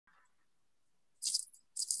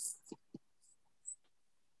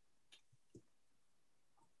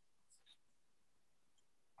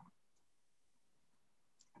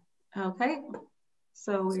Okay,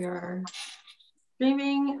 so we are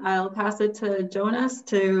streaming. I'll pass it to Jonas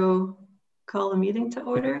to call the meeting to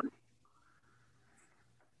order.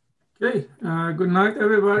 Okay, good night,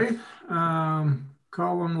 everybody.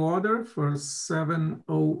 Call on water for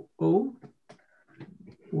 7:00.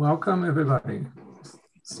 Welcome, everybody.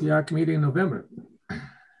 CEAC meeting in November.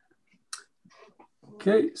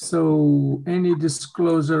 Okay, so any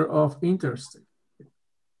disclosure of interest?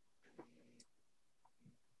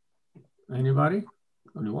 Anybody?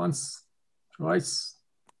 Only once, twice?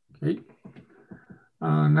 Okay.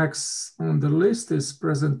 Next on the list is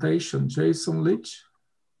presentation, Jason Leach,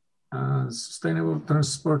 Sustainable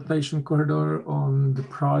Transportation Corridor on the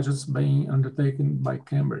projects being undertaken by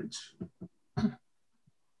Cambridge.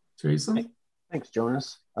 Jason? Thanks,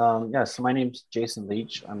 Jonas. So my name's Jason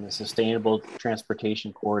Leach. I'm the Sustainable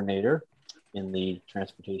Transportation Coordinator in the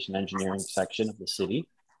Transportation Engineering section of the city.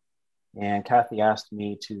 And Kathy asked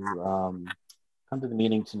me to come to the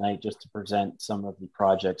meeting tonight just to present some of the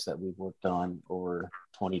projects that we've worked on over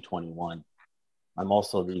 2021. I'm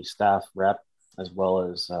also the staff rep, as well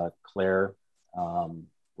as Claire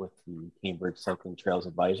with the Cambridge Cycling Trails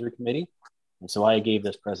Advisory Committee. And so I gave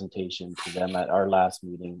this presentation to them at our last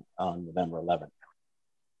meeting on November 11th.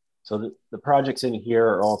 So the projects in here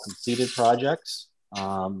are all completed projects.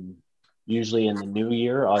 Usually in the new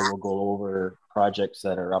year, I will go over projects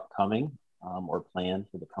that are upcoming or planned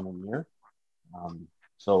for the coming year.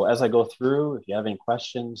 So as I go through, if you have any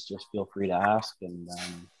questions, just feel free to ask and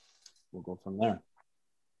we'll go from there.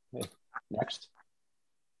 Okay, next.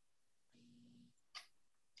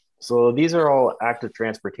 So these are all active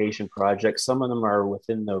transportation projects. Some of them are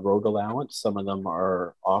within the road allowance, some of them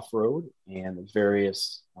are off-road, and there's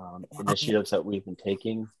various initiatives that we've been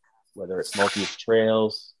taking, whether it's multi-use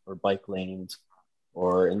trails or bike lanes,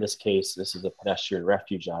 or in this case, this is a pedestrian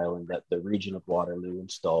refuge island that the region of Waterloo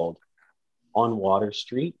installed on Water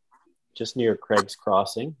Street, just near Craig's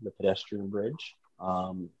Crossing, the pedestrian bridge.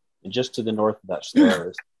 And just to the north of that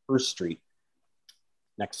there is First Street.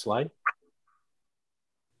 Next slide.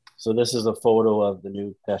 So this is a photo of the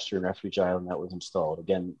new pedestrian refuge island that was installed.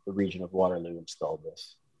 Again, the region of Waterloo installed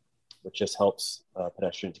this, which just helps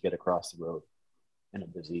pedestrians get across the road in a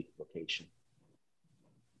busy location.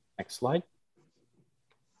 Next slide.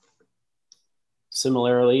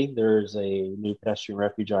 Similarly, there's a new pedestrian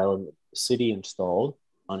refuge island that the city installed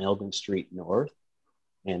on Elgin Street North.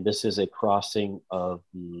 And this is a crossing of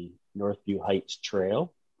the Northview Heights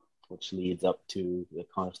Trail, which leads up to the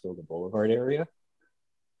Conestoga Boulevard area.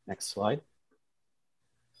 Next slide.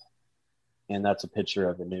 And that's a picture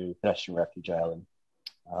of the new pedestrian refuge island.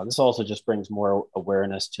 This also just brings more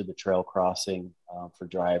awareness to the trail crossing for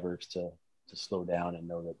drivers to slow down and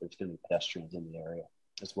know that there's going to be pedestrians in the area,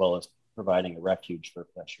 as well as providing a refuge for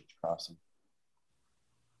pedestrians crossing.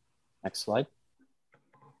 Next slide.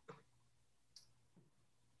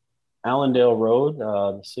 Allendale Road,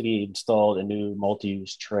 the city installed a new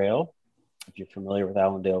multi-use trail. If you're familiar with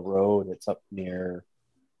Allendale Road, it's up near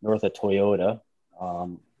north of Toyota,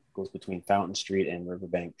 goes between Fountain Street and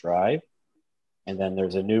Riverbank Drive. And then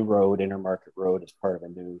there's a new road, Intermarket Road, as part of a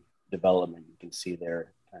new development. You can see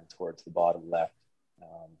there kind of towards the bottom left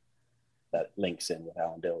that links in with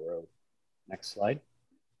Allendale Road. Next slide.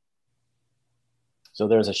 So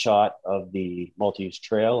there's a shot of the multi-use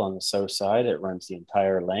trail on the south side. It runs the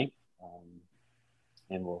entire length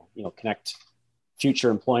and will connect future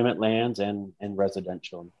employment lands and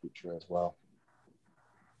residential in the future as well.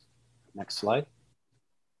 Next slide.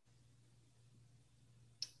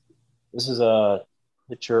 This is a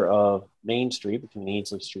picture of Main Street between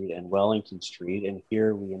Ainsley Street and Wellington Street. And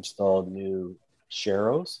here we installed new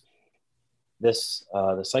sharrows.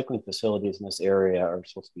 The cycling facilities in this area are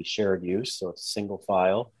supposed to be shared use. So it's single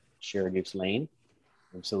file, shared use lane.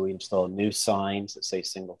 And so we installed new signs that say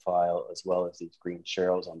single file, as well as these green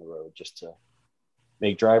sharrows on the road, just to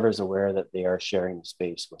make drivers aware that they are sharing the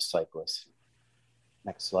space with cyclists.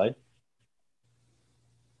 Next slide.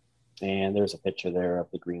 And there's a picture there of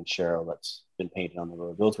the green sharrow that's been painted on the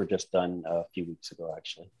road. Those were just done a few weeks ago,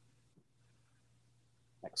 actually.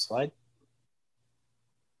 Next slide.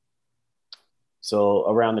 So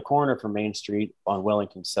around the corner from Main Street on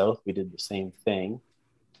Wellington South, we did the same thing.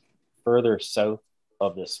 Further south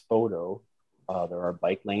of this photo, there are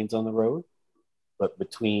bike lanes on the road, but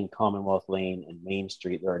between Commonwealth Lane and Main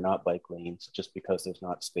Street, there are not bike lanes just because there's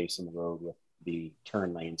not space in the road with the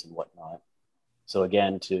turn lanes and whatnot. So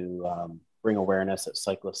again, to bring awareness that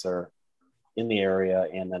cyclists are in the area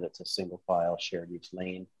and that it's a single file shared use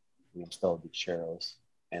lane, we installed these sharrows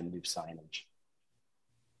and new signage.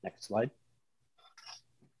 Next slide.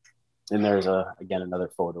 And there's again another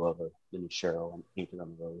photo of the new sharrow painted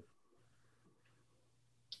on the road.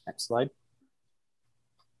 Next slide.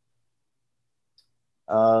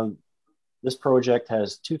 This project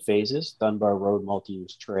has two phases, Dunbar Road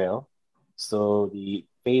Multi-Use Trail. So the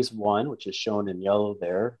phase 1, which is shown in yellow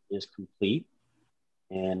there, is complete.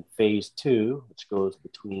 And phase 2, which goes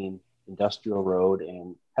between Industrial Road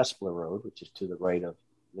and Hespler Road, which is to the right of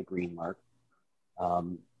the green mark,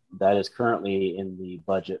 that is currently in the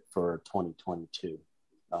budget for 2022.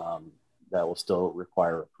 That will still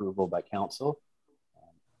require approval by council,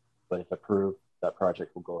 but if approved, that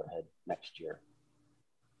project will go ahead next year.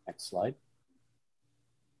 Next slide.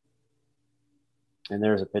 And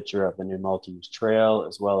there's a picture of the new multi-use trail,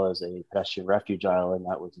 as well as a pedestrian refuge island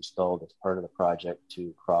that was installed as part of the project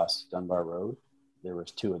to cross Dunbar Road. There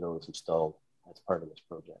was 2 of those installed as part of this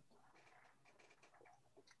project.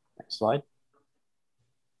 Next slide.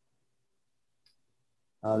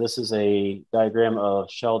 This is a diagram of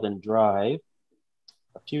Sheldon Drive.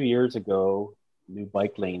 A few years ago, new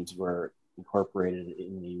bike lanes were incorporated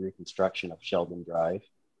in the reconstruction of Sheldon Drive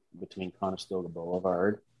between Conestoga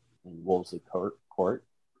Boulevard and Wolseley Court,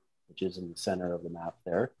 which is in the center of the map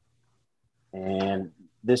there. And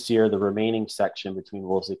this year, the remaining section between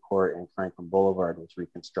Wolseley Court and Franklin Boulevard was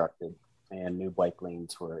reconstructed, and new bike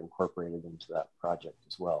lanes were incorporated into that project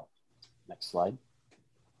as well. Next slide.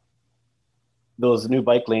 Those new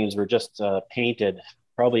bike lanes were just painted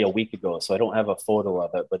probably a week ago, so I don't have a photo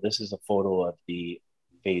of it, but this is a photo of the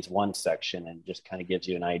phase 1 section and just kind of gives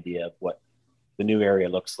you an idea of what the new area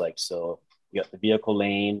looks like. So you got the vehicle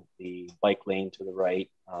lane, the bike lane to the right,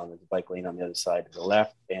 there's a bike lane on the other side to the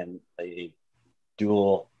left, and a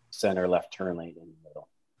dual center left turn lane in the middle.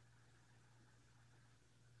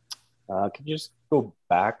 Could you just go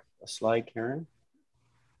back a slide, Karen?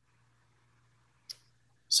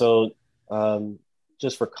 So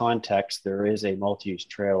just for context, there is a multi-use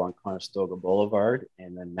trail on Conestoga Boulevard,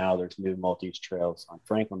 and then now there's new multi-use trails on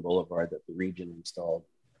Franklin Boulevard that the region installed.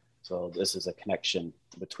 So this is a connection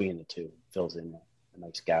between the two, fills in a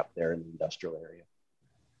nice gap there in the industrial area.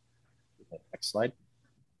 Okay, next slide.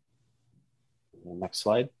 And next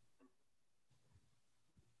slide.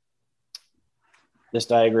 This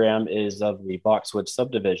diagram is of the Boxwood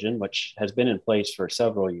subdivision, which has been in place for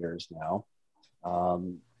several years now.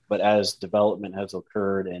 But as development has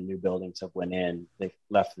occurred and new buildings have went in, they've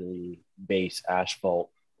left the base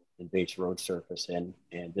asphalt and base road surface in.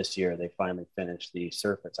 And this year they finally finished the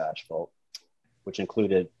surface asphalt, which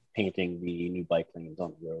included painting the new bike lanes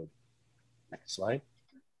on the road. Next slide.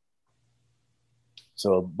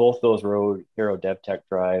 So both those roads, Hero DevTech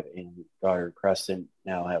Drive and Goddard Crescent,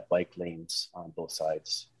 now have bike lanes on both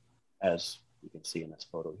sides, as you can see in this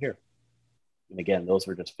photo here. And again, those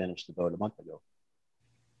were just finished about a month ago.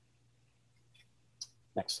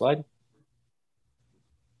 Next slide.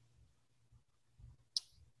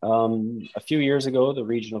 A few years ago, the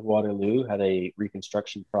region of Waterloo had a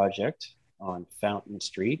reconstruction project on Fountain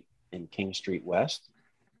Street and King Street West.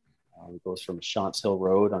 It goes from Shantz Hill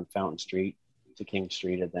Road on Fountain Street to King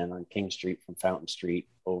Street, and then on King Street from Fountain Street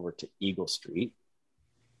over to Eagle Street.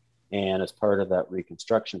 And as part of that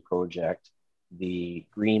reconstruction project, the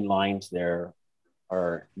green lines there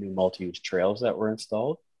are new multi-use trails that were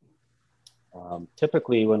installed.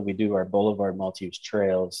 Typically, when we do our boulevard multi-use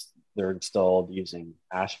trails, they're installed using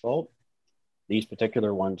asphalt. These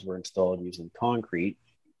particular ones were installed using concrete,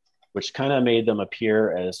 which kind of made them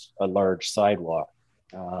appear as a large sidewalk.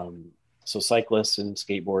 So cyclists and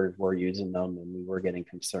skateboarders were using them, and we were getting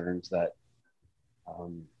concerns that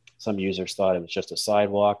some users thought it was just a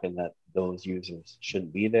sidewalk and that those users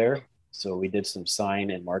shouldn't be there. So we did some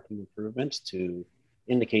sign and marking improvements to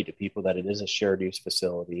indicate to people that it is a shared use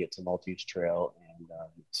facility, it's a multi-use trail, and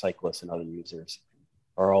cyclists and other users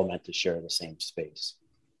are all meant to share the same space.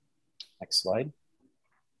 Next slide.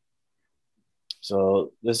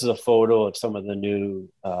 So this is a photo of some of the new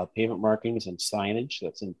pavement markings and signage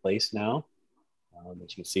that's in place now.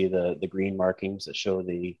 As you can see, the green markings that show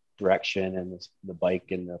the direction and the bike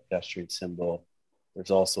and the pedestrian symbol.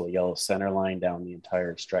 There's also a yellow center line down the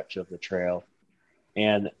entire stretch of the trail.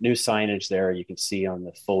 And new signage there, you can see on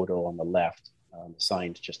the photo on the left, the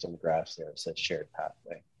sign's just on the grass there, it says shared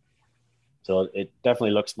pathway. So it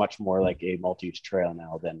definitely looks much more like a multi-use trail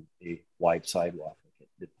now than a wide sidewalk like it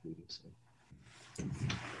did previously.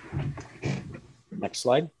 Next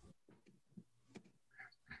slide.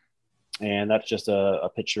 And that's just a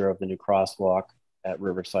picture of the new crosswalk at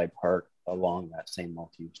Riverside Park along that same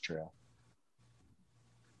multi-use trail.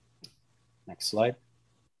 Next slide.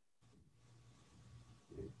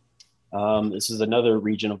 This is another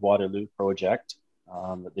region of Waterloo project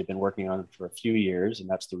that they've been working on for a few years, and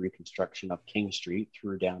that's the reconstruction of King Street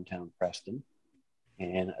through downtown Preston.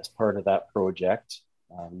 And as part of that project,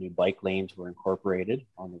 New bike lanes were incorporated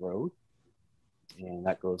on the road, and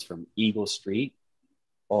that goes from Eagle Street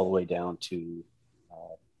all the way down to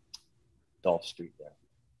Dolph Street there.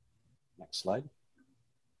 Next slide.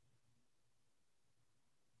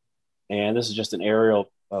 And this is just an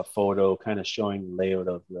aerial photo kind of showing the layout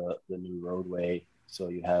of the new roadway. So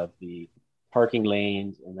you have the parking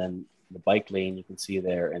lanes and then the bike lane you can see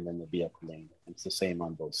there, and then the vehicle lane. It's the same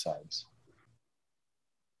on both sides.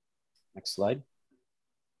 Next slide.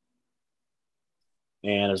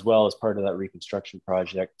 And as well as part of that reconstruction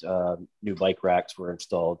project, new bike racks were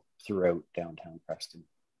installed throughout downtown Preston.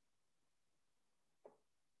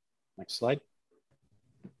 Next slide.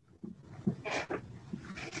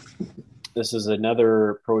 This is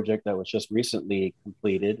another project that was just recently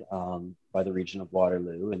completed by the region of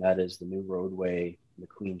Waterloo, and that is the new roadway, the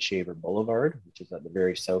Queen Shaver Boulevard, which is at the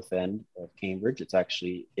very south end of Cambridge. It's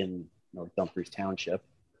actually in North Dumfries Township,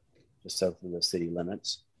 just south of the city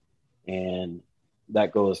limits. And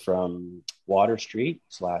that goes from Water Street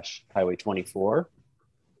 / Highway 24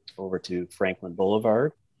 over to Franklin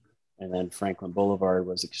Boulevard. And then Franklin Boulevard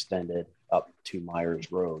was extended up to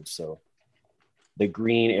Myers Road. So the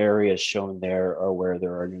green areas shown there are where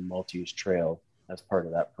there are new multi-use trail as part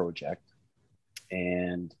of that project.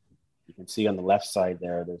 And you can see on the left side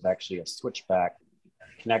there, there's actually a switchback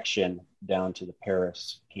connection down to the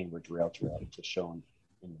Paris Cambridge Rail Trail, which is shown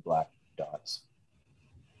in the black dots.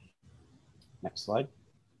 Next slide.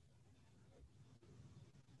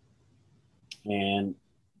 And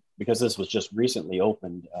because this was just recently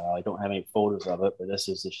opened, I don't have any photos of it, but this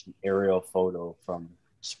is just an aerial photo from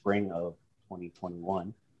spring of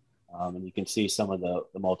 2021. And you can see some of the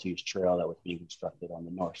multi-use trail that was being constructed on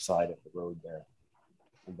the north side of the road there.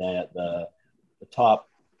 And then at the top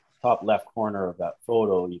left corner of that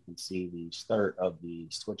photo, you can see the start of the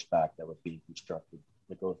switchback that was being constructed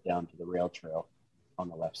that goes down to the rail trail on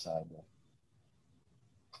the left side there.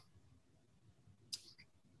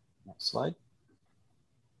 Next slide.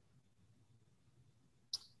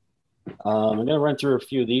 I'm going to run through a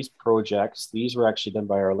few of these projects. These were actually done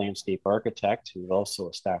by our landscape architect, who's also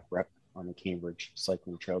a staff rep on the Cambridge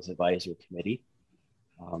Cycling Trails Advisory Committee.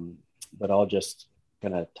 But I'll just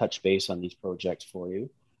kind of touch base on these projects for you.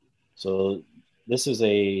 So this is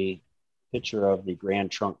a picture of the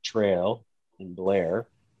Grand Trunk Trail in Blair.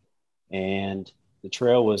 And the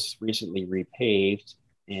trail was recently repaved.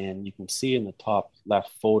 And you can see in the top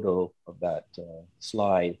left photo of that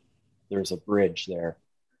slide, there's a bridge there,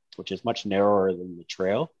 which is much narrower than the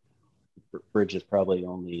trail. The bridge is probably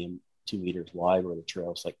only 2 meters wide, where the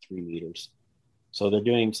trail is like 3 meters. So they're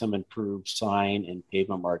doing some improved sign and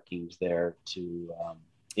pavement markings there to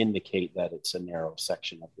indicate that it's a narrow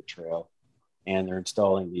section of the trail. And they're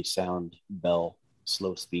installing the sound bell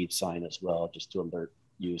slow speed sign as well, just to alert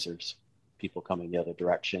users, people coming the other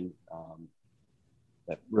direction,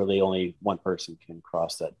 that really only one person can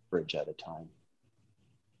cross that bridge at a time.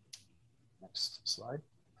 Next slide.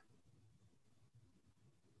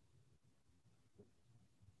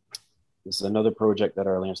 This is another project that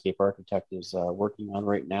our landscape architect is working on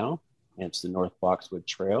right now. And it's the North Boxwood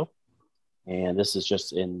Trail. And this is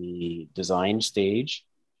just in the design stage.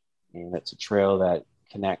 And it's a trail that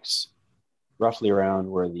connects roughly around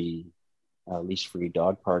where the leash-free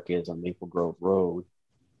dog park is on Maple Grove Road,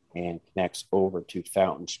 and connects over to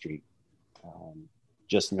Fountain Street,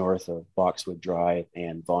 just north of Boxwood Drive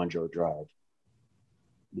and Vondro Drive.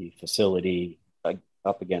 The facility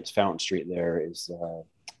up against Fountain Street there is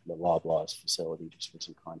the Loblaws facility, just for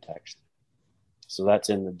some context. So that's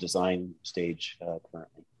in the design stage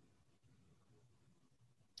currently.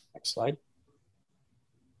 Next slide.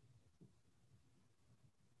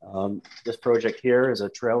 This project here is a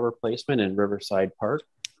trail replacement in Riverside Park.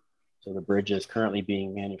 So the bridge is currently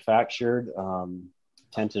being manufactured,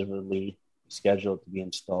 tentatively scheduled to be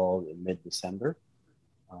installed in mid-December.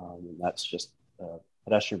 And that's just a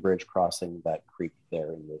pedestrian bridge crossing that creek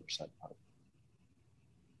there in Riverside Park.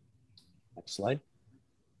 Next slide.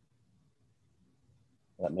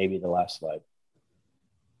 That may be the last slide.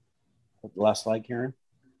 The last slide, Karen.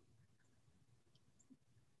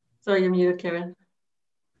 Sorry, you're muted, Karen.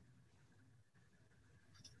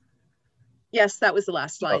 Yes, that was the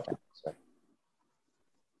last slide.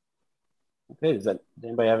 Okay, does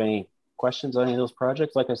anybody have any questions on any of those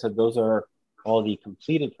projects? Like I said, those are all the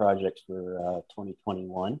completed projects for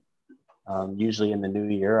 2021. Usually in the new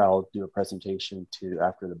year, I'll do a presentation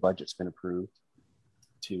after the budget's been approved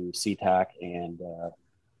to CEAC and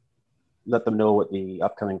let them know what the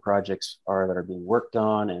upcoming projects are that are being worked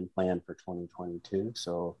on and planned for 2022.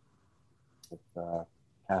 So if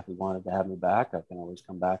Kathy wanted to have me back, I can always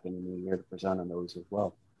come back in the new year to present on those as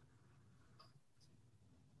well.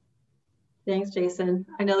 Thanks, Jason.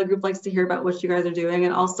 I know the group likes to hear about what you guys are doing.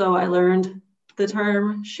 And also I learned the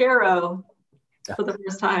term Sharo for the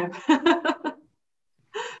first time.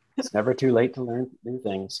 It's never too late to learn new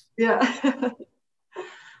things. Yeah.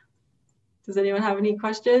 Does anyone have any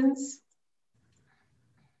questions?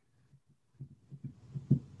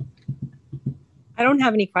 I don't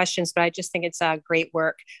have any questions, but I just think it's great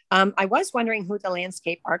work. I was wondering who the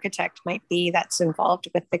landscape architect might be that's involved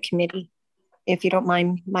with the committee, if you don't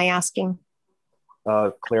mind my asking.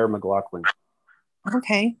 Claire McLaughlin.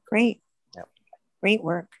 Okay, great. Yep. Great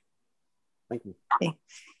work. Thank you. Okay.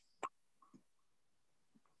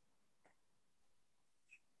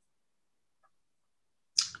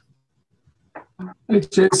 Hey,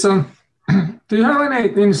 Jason, do you have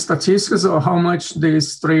any statistics of how much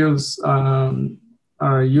these trails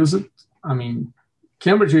are used? I mean,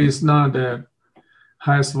 Cambridge is not the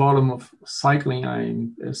highest volume of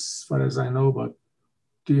cycling, as far as I know, but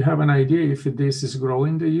do you have an idea if this is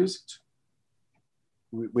growing, the usage?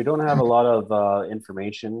 We don't have a lot of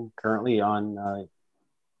information currently on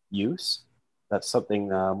use. That's something,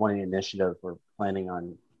 one of the initiatives we're planning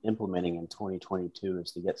on implementing in 2022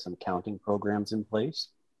 is to get some counting programs in place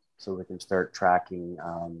so we can start tracking,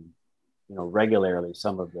 regularly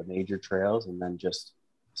some of the major trails and then just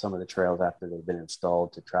some of the trails after they've been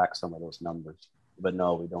installed to track some of those numbers. But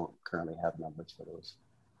no, we don't currently have numbers for those.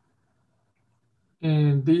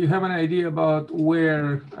 And do you have an idea about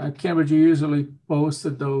where Cambridge usually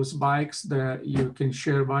posted those bikes that you can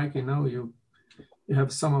share bike? You know, you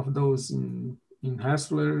have some of those in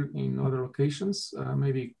Hassler, in other locations.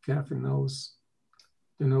 Maybe Kathy knows.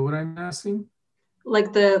 Do you know what I'm asking?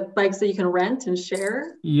 Like the bikes that you can rent and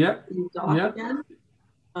share? Yeah. Yeah. Again?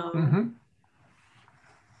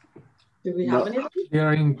 Do we No. have any of them? They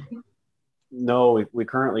are in. No, we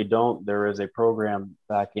currently don't. There is a program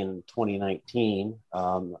back in 2019.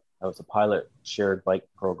 That was a pilot shared bike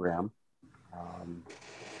program.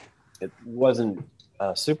 It wasn't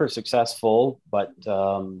super successful, but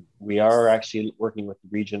we are actually working with the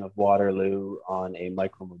region of Waterloo on a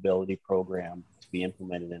micromobility program to be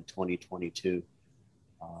implemented in 2022.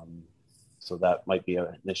 So that might be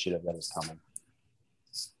an initiative that is coming.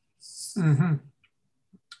 Mm-hmm.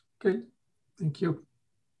 Okay, thank you.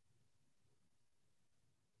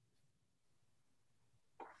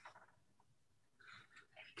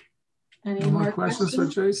 Any No more questions for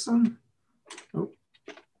Jason? Oh.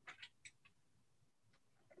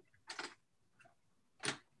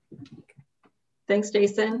 Thanks,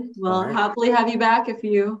 Jason. We'll happily have you back if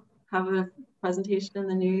you have a presentation in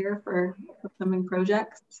the new year for upcoming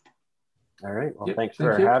projects. All right. Well, yep, thanks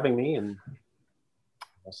for having me, and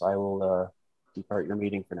yes, I will depart your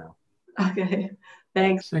meeting for now. Okay.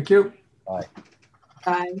 Thanks. Thank you. Bye.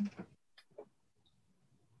 Bye.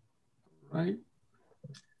 Right.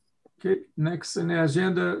 Okay, next on the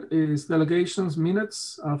agenda is delegations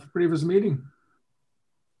minutes of previous meeting.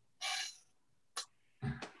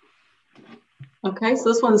 Okay, so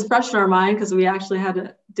this one's fresh in our mind because we actually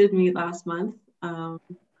did meet last month.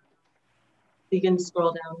 You can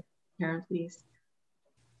scroll down, Karen, please.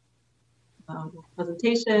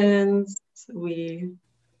 Presentations, we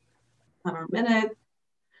had our minute.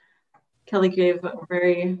 Kelly gave a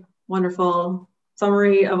very wonderful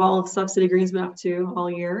summary of all of stuff City Green's been up to all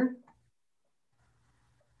year.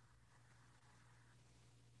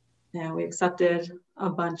 And we accepted a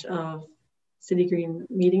bunch of City Green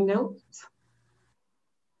meeting notes.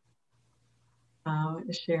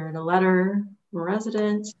 We shared a letter from a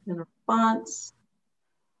resident in response.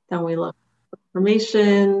 Then we looked at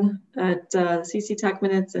information at CC Tech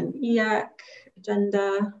minutes and EAC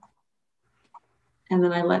agenda. And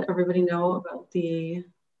then I let everybody know about the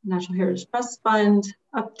Natural Heritage Trust Fund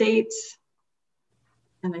update.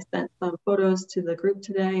 And I sent some photos to the group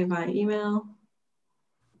today via email.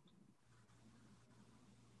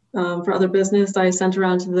 For other business, I sent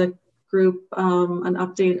around to the group an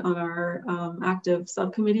update on our active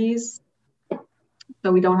subcommittees.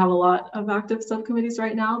 So we don't have a lot of active subcommittees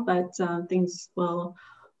right now, but things will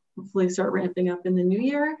hopefully start ramping up in the new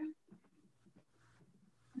year.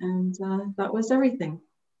 And that was everything.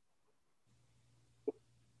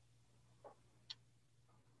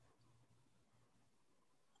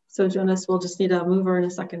 So Jonas, we'll just need a mover and a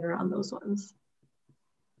seconder on those ones.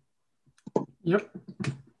 Yep.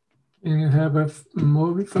 Can you have a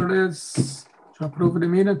movie for this to approve the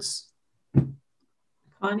minutes?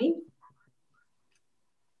 Connie?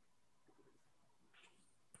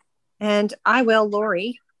 And I will,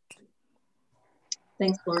 Lori.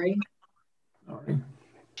 Thanks, Lori. Lori.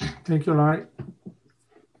 Thank you, Lori.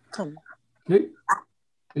 Okay.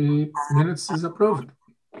 The minutes is approved.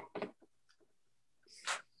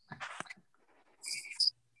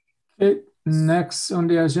 Okay, next on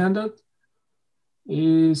the agenda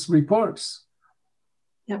is reports.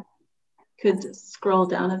 Yep, could scroll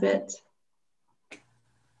down a bit.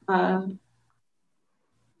 Oh,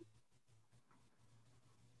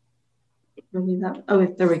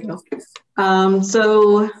 there we go.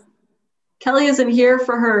 So Kelly isn't here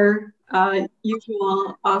for her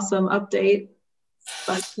usual awesome update,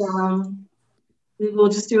 but maybe we'll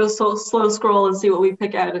just do a slow scroll and see what we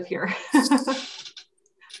pick out of here.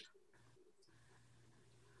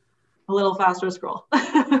 A little faster scroll.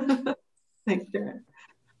 Thanks, Karen.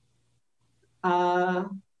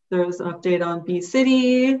 There's an update on B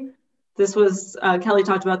City. This was, Kelly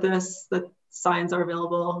talked about this, that signs are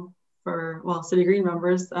available for, well, City Green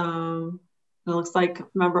members. It looks like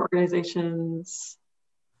member organizations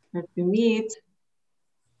are to meet.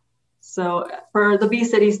 So for the B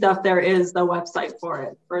City stuff, there is the website for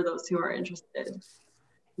it, for those who are interested.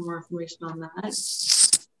 More information on that.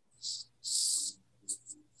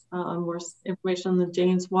 More information on the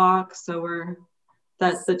Janes Walk. So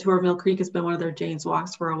that's the tour of Mill Creek has been one of their Janes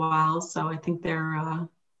Walks for a while. So I think they're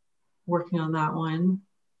working on that one.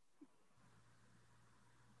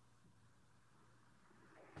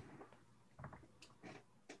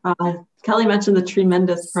 Kelly mentioned the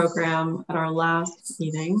Tremendous program at our last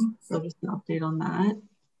meeting. So just an update on that.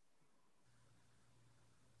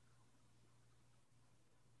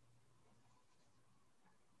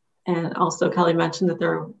 And also Kelly mentioned that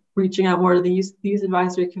they're reaching out more to the Youth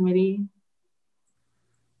Advisory Committee.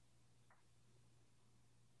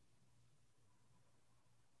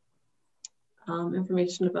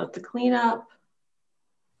 Information about the cleanup.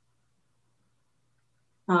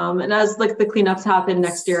 And as like the cleanups happen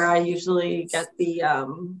next year, I usually get the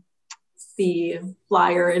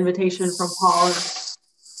flyer invitation from Paul.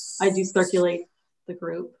 I do circulate the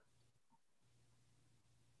group.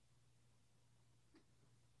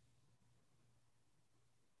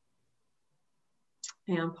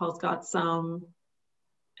 And Paul's got some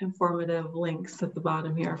informative links at the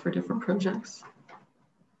bottom here for different projects.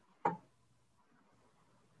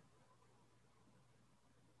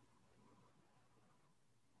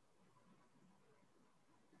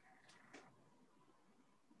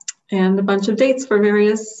 And a bunch of dates for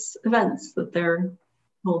various events that they're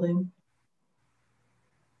holding.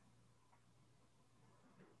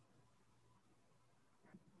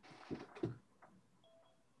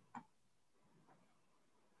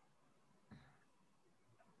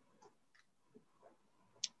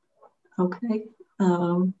 Okay.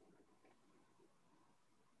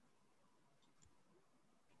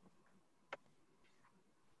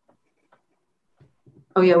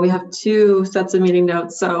 Oh yeah, we have 2 sets of meeting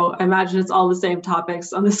notes. So I imagine it's all the same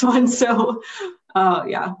topics on this one. So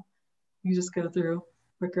yeah, you just go through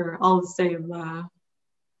quicker, all the same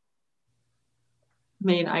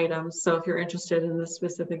main items. So if you're interested in the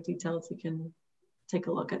specific details, you can take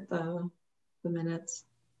a look at the minutes.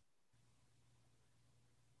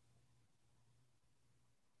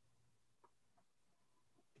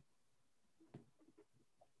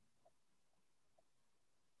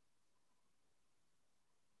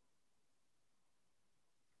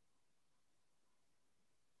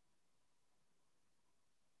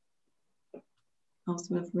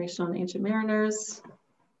 Also information on Ancient Mariners,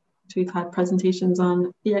 which we've had presentations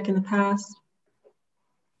on CEAC in the past.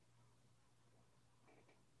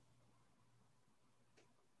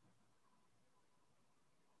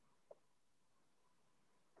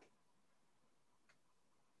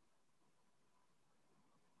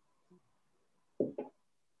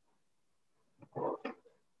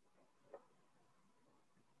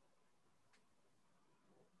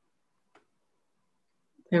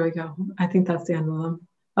 There we go. I think that's the end of them.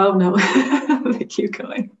 Oh no, they keep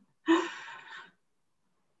going.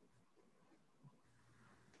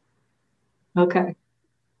 Okay.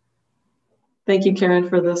 Thank you, Karen,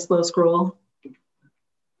 for the slow scroll.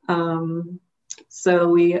 So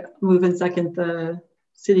we move and second the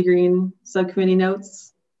City Green subcommittee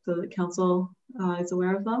notes so that council is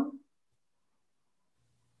aware of them.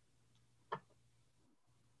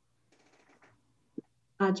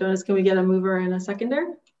 Jonas, can we get a mover and a seconder?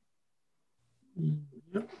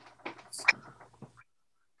 Yep.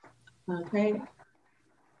 Okay.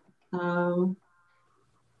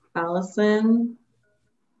 Allison,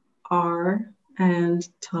 R, and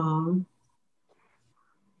Tom.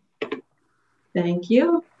 Thank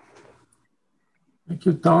you. Thank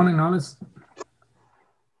you, Tom and Alice.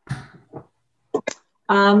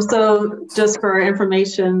 So just for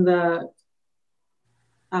information, the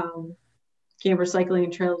Game Recycling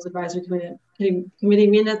and Trails Advisory Committee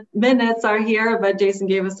minutes are here, but Jason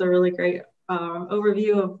gave us a really great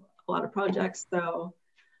overview of a lot of projects. So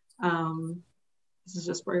This is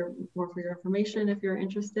just more for your information if you're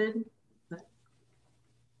interested. But I'm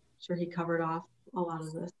sure he covered off a lot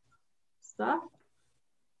of this stuff.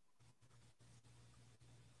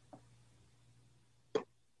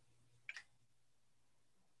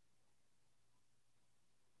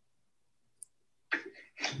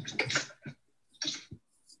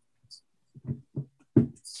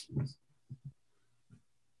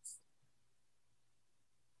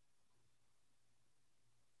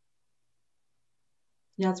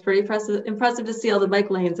 Yeah, it's pretty impressive to see all the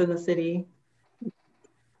bike lanes in the city.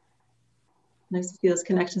 Nice to see those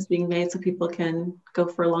connections being made so people can go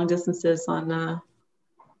for long distances on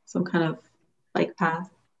some kind of bike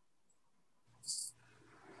path.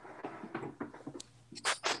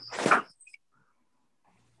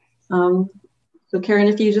 So Karen,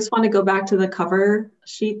 if you just want to go back to the cover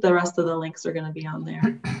sheet, the rest of the links are going to be on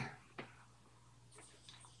there.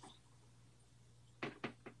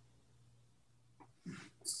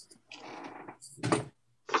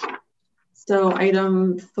 So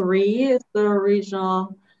item 3 is the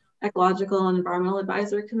Regional Ecological and Environmental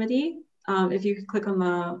Advisory Committee. If you could click on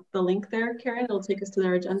the link there, Karen, it'll take us to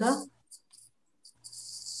their agenda.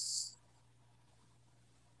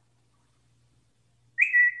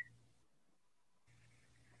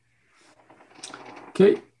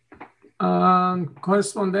 Okay.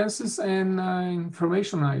 Correspondences and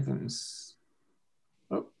information items.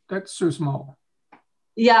 Oh, that's too small.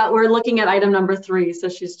 Yeah, we're looking at item number 3. So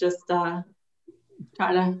she's just trying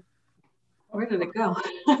to, where did it go?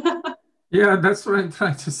 Yeah, that's what I'm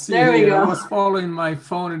trying to see. There we go. I was following my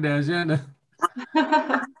phone in the agenda.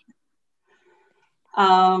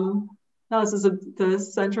 No, the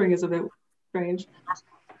centering is a bit strange.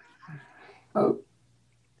 Oh.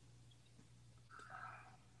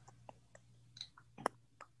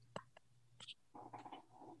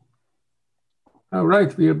 All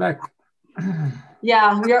right, we are back.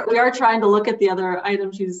 Yeah, we are trying to look at the other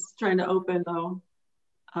item she's trying to open though.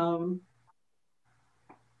 Can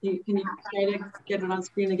you try to get it on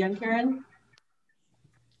screen again, Karen?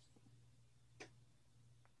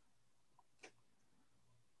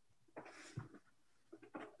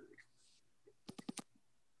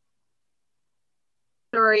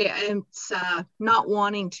 Sorry, I'm not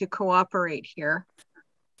wanting to cooperate here.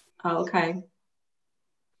 Oh, okay.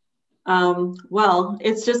 Well,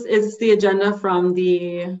 it's the agenda from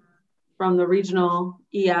the regional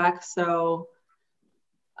EAC. So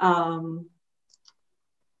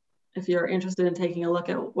if you're interested in taking a look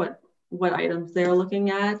at what items they're looking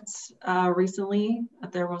at recently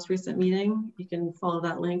at their most recent meeting, you can follow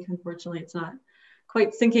that link. Unfortunately, it's not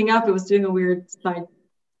quite syncing up. It was doing a weird side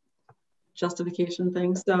justification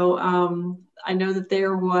thing. So I know that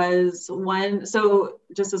there was one, so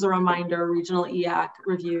just as a reminder, regional EAC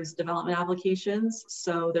reviews development applications.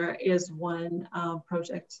 So there is one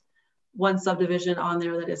one subdivision on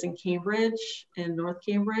there that is in Cambridge, in North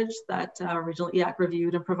Cambridge, that regional EAC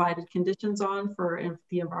reviewed and provided conditions on for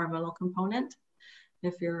the environmental component.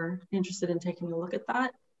 If you're interested in taking a look at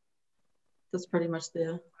that, that's pretty much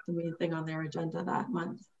the main thing on their agenda that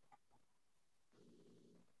month.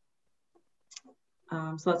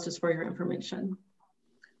 So that's just for your information.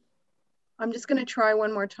 I'm just going to try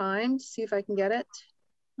one more time to see if I can get it.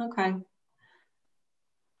 Okay.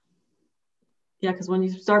 Yeah, because when you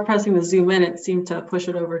start pressing the zoom in, it seemed to push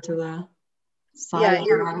it over to the side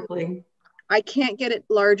automatically. I can't get it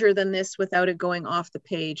larger than this without it going off the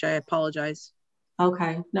page. I apologize.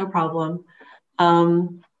 Okay, no problem.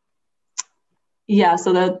 Yeah,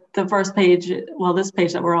 so the first page, well, this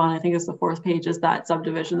page that we're on, I think is the 4th page, is that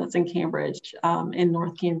subdivision that's in Cambridge, in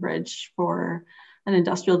North Cambridge, for an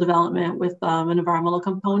industrial development with an environmental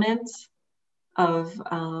component of,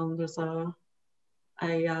 there's a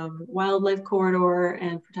wildlife corridor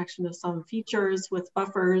and protection of some features with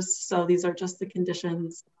buffers. So these are just the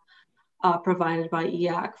conditions provided by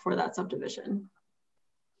EAC for that subdivision.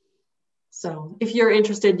 So if you're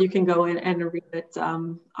interested, you can go in and read it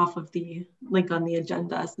off of the link on the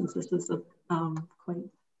agenda, since this is quite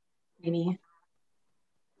tiny.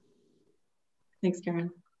 Thanks,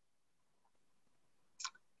 Karen.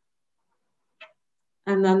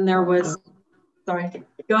 And then there was, sorry,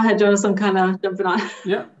 go ahead, Jonas, I'm kind of jumping on.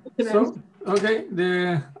 Yeah, so, okay,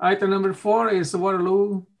 the item number 4 is the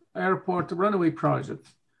Waterloo Airport runway project.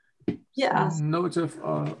 Yes. Note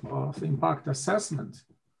of impact assessment.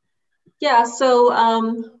 Yeah, so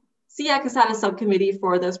CEAC has had a subcommittee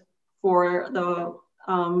for this, for the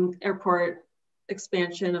airport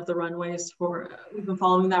expansion of the runways. We've been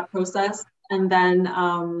following that process. And then,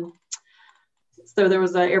 so there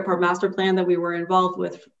was an airport master plan that we were involved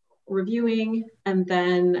with reviewing. And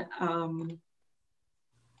then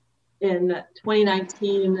in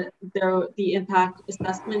 2019, the Impact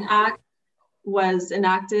Assessment Act was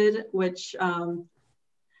enacted, which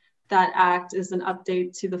that act is an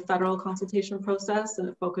update to the federal consultation process, and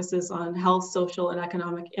it focuses on health, social, and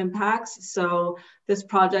economic impacts. So this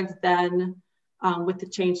project then, with the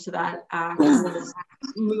change to that act, was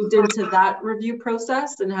moved into that review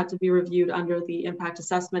process and had to be reviewed under the Impact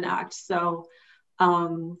Assessment Act. So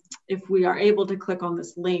if we are able to click on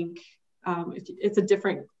this link, it's a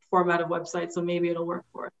different format of website, so maybe it'll work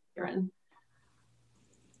for us, Karen.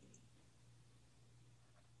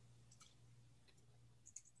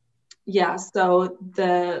 Yeah, so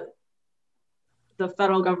the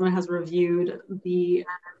federal government has reviewed the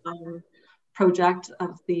project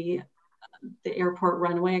of the airport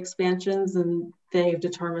runway expansions, and they've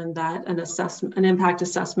determined that an impact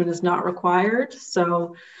assessment is not required.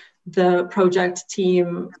 So the project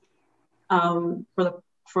team for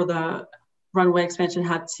the runway expansion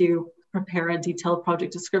had to prepare a detailed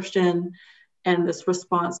project description and this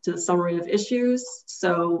response to the summary of issues.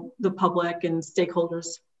 So the public and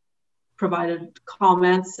stakeholders provided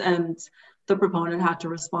comments, and the proponent had to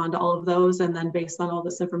respond to all of those. And then based on all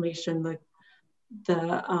this information,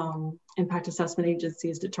 the impact assessment agency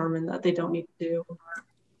has determined that they don't need to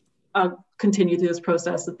continue through this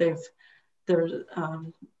process, that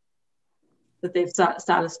they've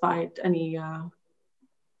satisfied any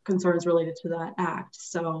concerns related to that act.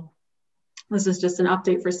 So this is just an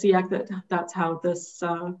update for CEAC that's how this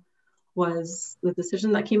was the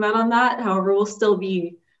decision that came out on that. However, we'll still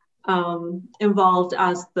be involved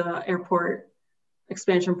as the airport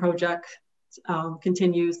expansion project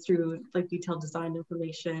continues through like detailed design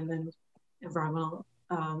information and environmental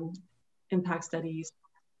impact studies.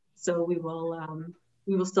 So we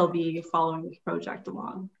will still be following this project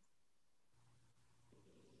along.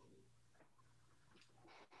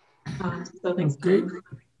 So thanks. Okay.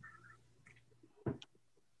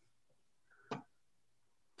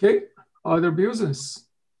 Okay, other business.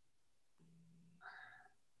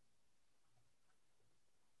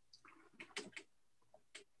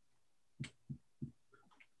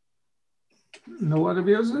 No other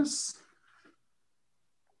business?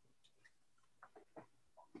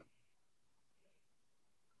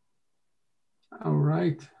 All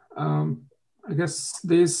right. I guess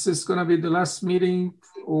this is going to be the last meeting,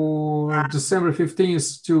 or December 15th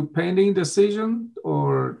is still pending decision,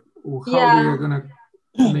 or how they are going to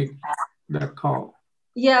make that call?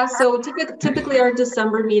 Yeah, so typically our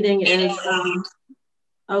December meeting is,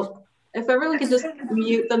 oh, if everyone could just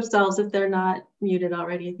mute themselves if they're not muted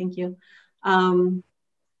already, thank you.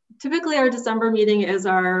 Typically our December meeting is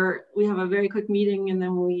we have a very quick meeting and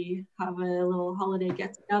then we have a little holiday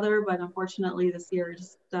get together, but unfortunately this year,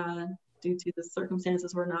 just due to the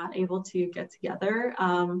circumstances, we're not able to get together.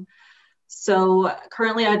 So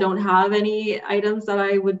currently I don't have any items that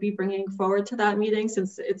I would be bringing forward to that meeting,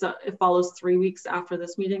 since it follows 3 weeks after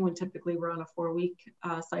this meeting, when typically we're on a 4-week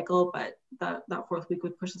cycle, but that 4th week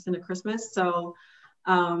would push us into Christmas. So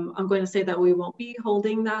I'm going to say that we won't be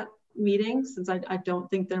holding that meeting, since I don't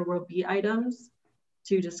think there will be items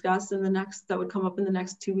to discuss that would come up in the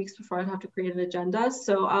next 2 weeks before I'd have to create an agenda.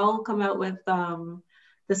 So I'll come out with the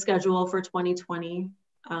schedule for 2020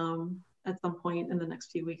 at some point in the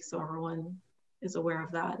next few weeks, so everyone is aware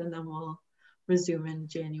of that, and then we'll resume in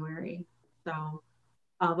January. So,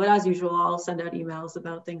 but as usual, I'll send out emails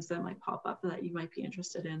about things that might pop up that you might be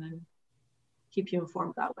interested in and keep you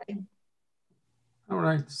informed that way. All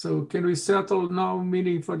right, so can we settle now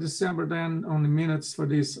meeting for December then on the minutes for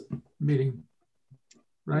this meeting,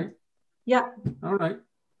 right? Yeah. All right.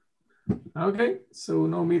 Okay, so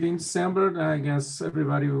no meeting in December. I guess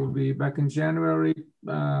everybody will be back in January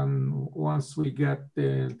once we get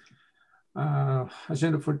the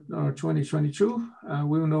agenda for 2022.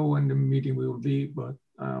 We'll know when the meeting will be, but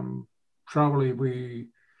probably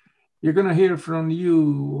you're going to hear from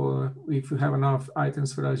you if you have enough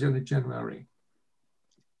items for the agenda in January.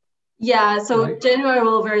 Yeah, so right? January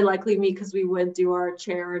will very likely meet, because we would do our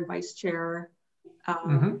chair and vice chair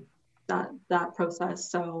that process.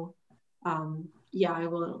 So yeah, I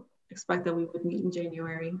will expect that we would meet in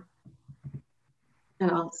January.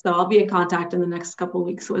 And I'll be in contact in the next couple of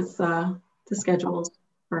weeks with the schedules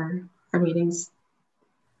for our meetings.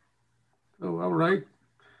 Oh, all right.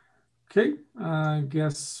 Okay, I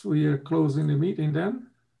guess we are closing the meeting then.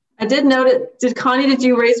 I did note it. Connie, did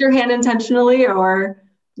you raise your hand intentionally, or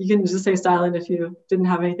you can just stay silent if you didn't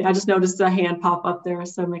have anything? I just noticed a hand pop up there,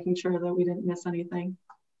 so making sure that we didn't miss anything.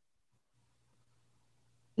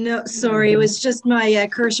 No, sorry, it was just my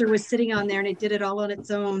cursor was sitting on there and it did it all on its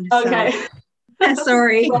own. Okay. So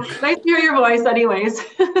Sorry. Well, nice to hear your voice anyways.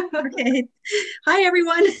 Okay. Hi,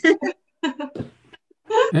 everyone.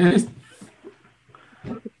 Yes.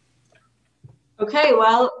 Okay,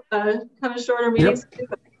 well, kind of shorter meetings,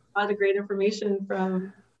 but a lot of great information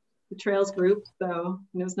from the Trails group. So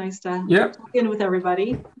it was nice to check in with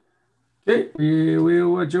everybody. Okay, we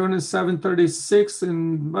will adjourn at 7:36.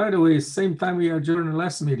 And by the way, same time we adjourned the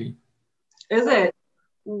last meeting. Is it?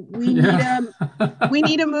 We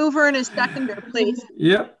need a mover and a seconder, please.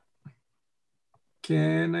 Yep.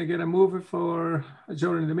 Can I get a mover for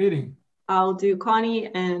adjourning the meeting? I'll do Connie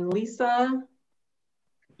and Lisa.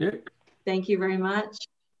 Yep. Thank you very much.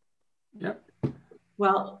 Yep.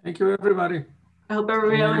 Well, thank you, everybody. I hope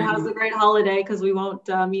everyone has a great holiday, because we won't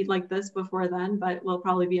meet like this before then, but we'll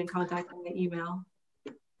probably be in contact via email.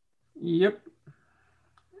 Yep.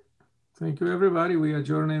 Thank you, everybody. We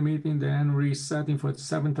adjourn the meeting, then resetting for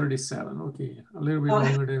 7:37. Okay, a little bit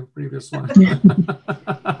longer than the previous one.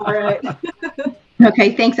 All right.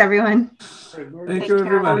 Okay, thanks, everyone. Thank you,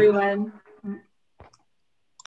 everybody. Everyone.